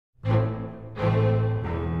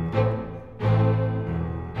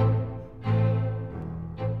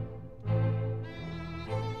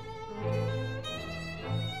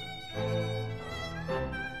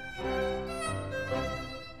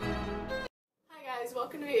guys,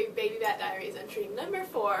 welcome to Baby Bat Diaries entry number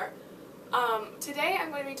 4. Today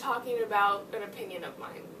I'm going to be talking about an opinion of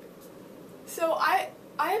mine. So I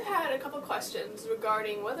have had a couple questions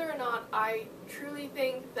regarding whether or not I truly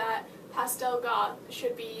think that Pastel Goth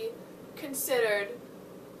should be considered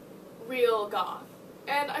real goth.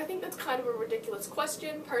 And I think that's kind of a ridiculous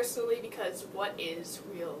question, personally, because what is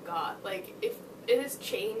real goth? Like, if it has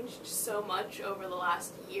changed so much over the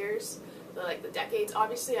last years, the decades.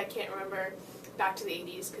 Obviously, I can't remember back to the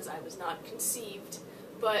 80s because I was not conceived,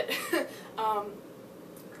 but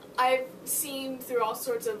I've seen through all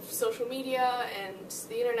sorts of social media and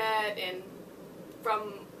the internet and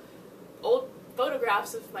from old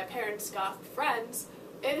photographs of my parents' goth friends,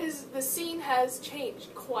 the scene has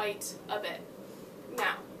changed quite a bit.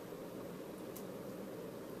 Now,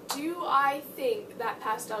 do I think that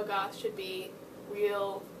Pastel Goth should be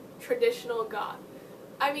real traditional goth?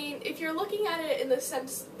 I mean, if you're looking at it in the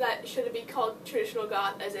sense that should it be called traditional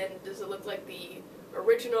goth, as in does it look like the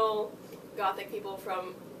original Gothic people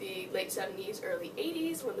from the late 70s, early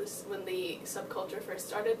 80s when the subculture first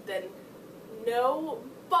started, then no.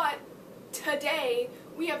 But today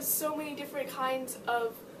we have so many different kinds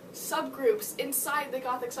of subgroups inside the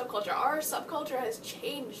Gothic subculture. Our subculture has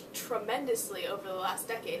changed tremendously over the last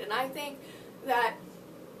decade, and I think that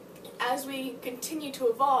as we continue to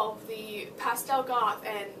evolve, the Pastel Goth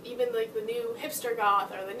and even like the new hipster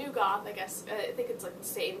goth or the new goth, I guess, I think it's like the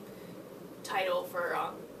same title for,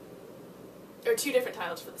 or two different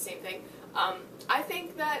titles for the same thing, I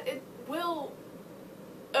think that it will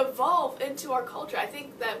evolve into our culture. I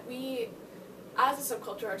think that we, as a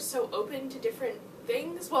subculture, are so open to different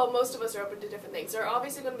things. Well, most of us are open to different things. There are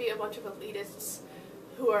obviously going to be a bunch of elitists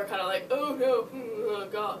who are kind of like, oh no,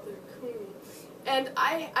 Gothic, And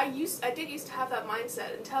I did used to have that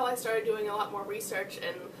mindset until I started doing a lot more research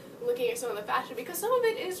and looking at some of the fashion, because some of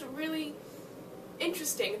it is really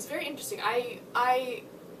interesting. It's very interesting. I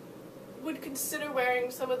would consider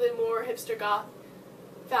wearing some of the more hipster goth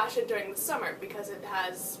fashion during the summer because it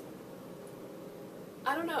has,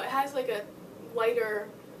 I don't know, it has like a lighter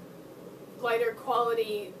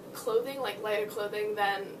quality clothing, like lighter clothing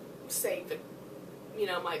than, say,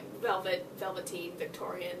 my velveteen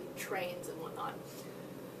Victorian trains and whatnot.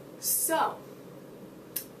 So,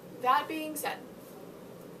 that being said,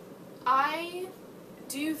 I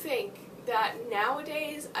do think that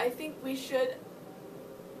nowadays, I think we should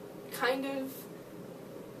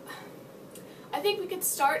I think we could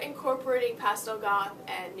start incorporating Pastel Goth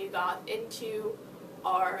and New Goth into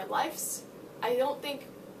our lives. I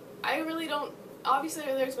really don't, obviously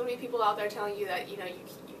there's going to be people out there telling you that,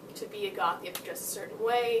 to be a goth, you have to dress a certain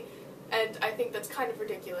way, and I think that's kind of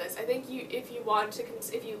ridiculous. I think if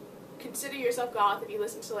you consider yourself goth, if you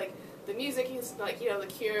listen to like the music, you listen to like The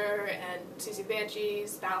Cure and Susie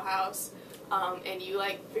Banshees, Bauhaus, and you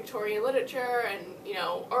like Victorian literature, and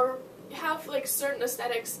or have like certain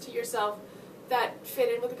aesthetics to yourself that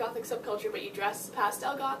fit in with the Gothic subculture, but you dress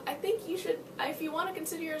pastel goth, I think you should. If you want to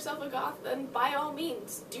consider yourself a goth, then by all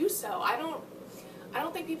means do so. I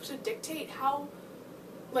don't think people should dictate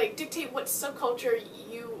what subculture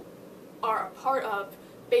you are a part of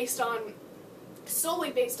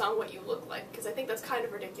solely based on what you look like, because I think that's kind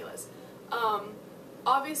of ridiculous.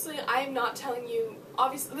 Obviously, I'm not telling you,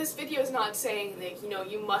 this video is not saying that,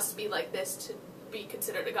 you must be like this to be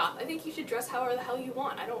considered a goth. I think you should dress however the hell you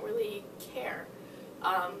want. I don't really care.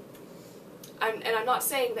 I'm not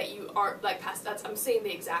saying that you aren't like I'm saying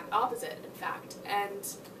the exact opposite, in fact. And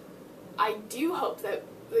I do hope that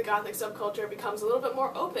the Gothic subculture becomes a little bit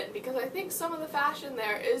more open, because I think some of the fashion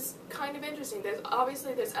there is kind of interesting. There's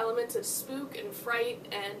elements of spook and fright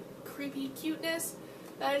and creepy cuteness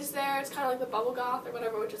that is there. It's kind of like the bubble goth or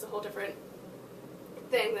whatever, which is a whole different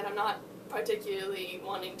thing that I'm not particularly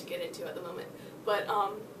wanting to get into at the moment. But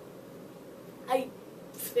I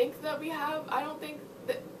think that I don't think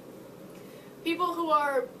that people who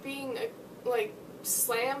are being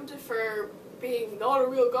slammed for being not a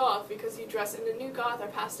real goth because you dress in a new goth or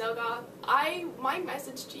pastel goth, my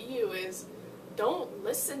message to you is, don't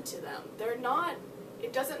listen to them.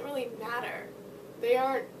 It doesn't really matter.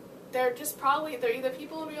 They're either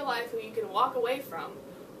people in real life who you can walk away from,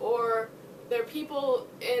 or they're people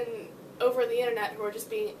over the internet who are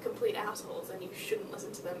just being complete assholes, and you shouldn't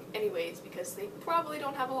listen to them anyways, because they probably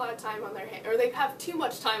don't have a lot of time on their hands, or they have too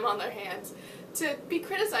much time on their hands to be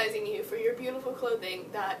criticizing you for your beautiful clothing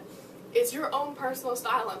that is your own personal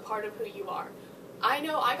style and part of who you are. I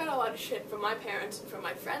know I got a lot of shit from my parents and from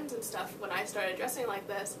my friends and stuff when I started dressing like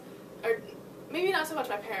this, or maybe not so much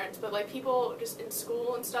my parents, but like people just in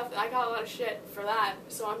school and stuff. I got a lot of shit for that,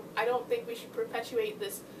 so I don't think we should perpetuate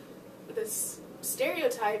this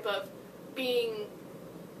stereotype of being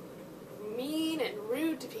mean and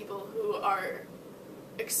rude to people who are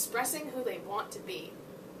expressing who they want to be.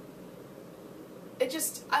 It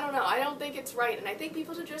just, I don't know, I don't think it's right, and I think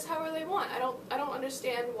people should dress however they want. I don't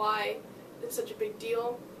understand why it's such a big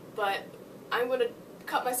deal, but I'm going to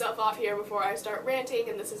cut myself off here before I start ranting,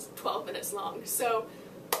 and this is 12 minutes long. So,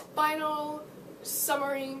 final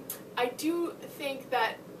summary, I do think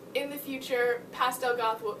that in the future, Pastel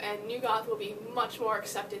Goth and New Goth will be much more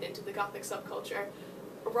accepted into the Gothic subculture.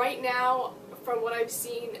 Right now, from what I've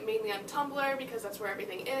seen, mainly on Tumblr, because that's where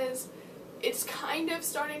everything is, it's kind of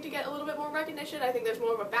starting to get a little bit more recognition. I think there's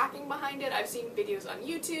more of a backing behind it. I've seen videos on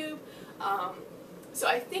YouTube, so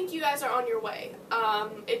I think you guys are on your way.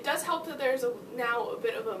 It does help that there's now a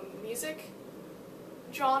bit of a music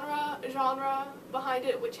genre behind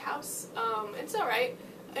it, Witch House. It's alright,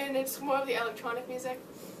 and it's more of the electronic music.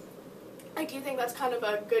 I do think that's kind of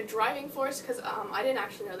a good driving force, because I didn't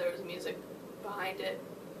actually know there was music behind it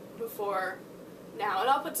before now. And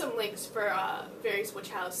I'll put some links for various Witch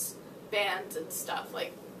House bands and stuff,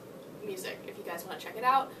 like music, if you guys want to check it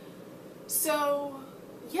out. So,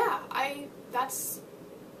 yeah, I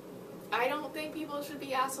don't think people should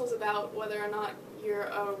be assholes about whether or not you're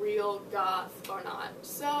a real goth or not.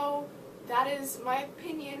 So, that is my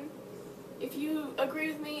opinion. If you agree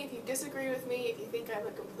with me, if you disagree with me, if you think I'm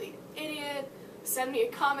a complete idiot, send me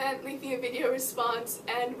a comment, leave me a video response,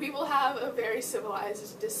 and we will have a very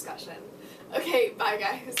civilized discussion. Okay, bye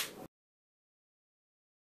guys.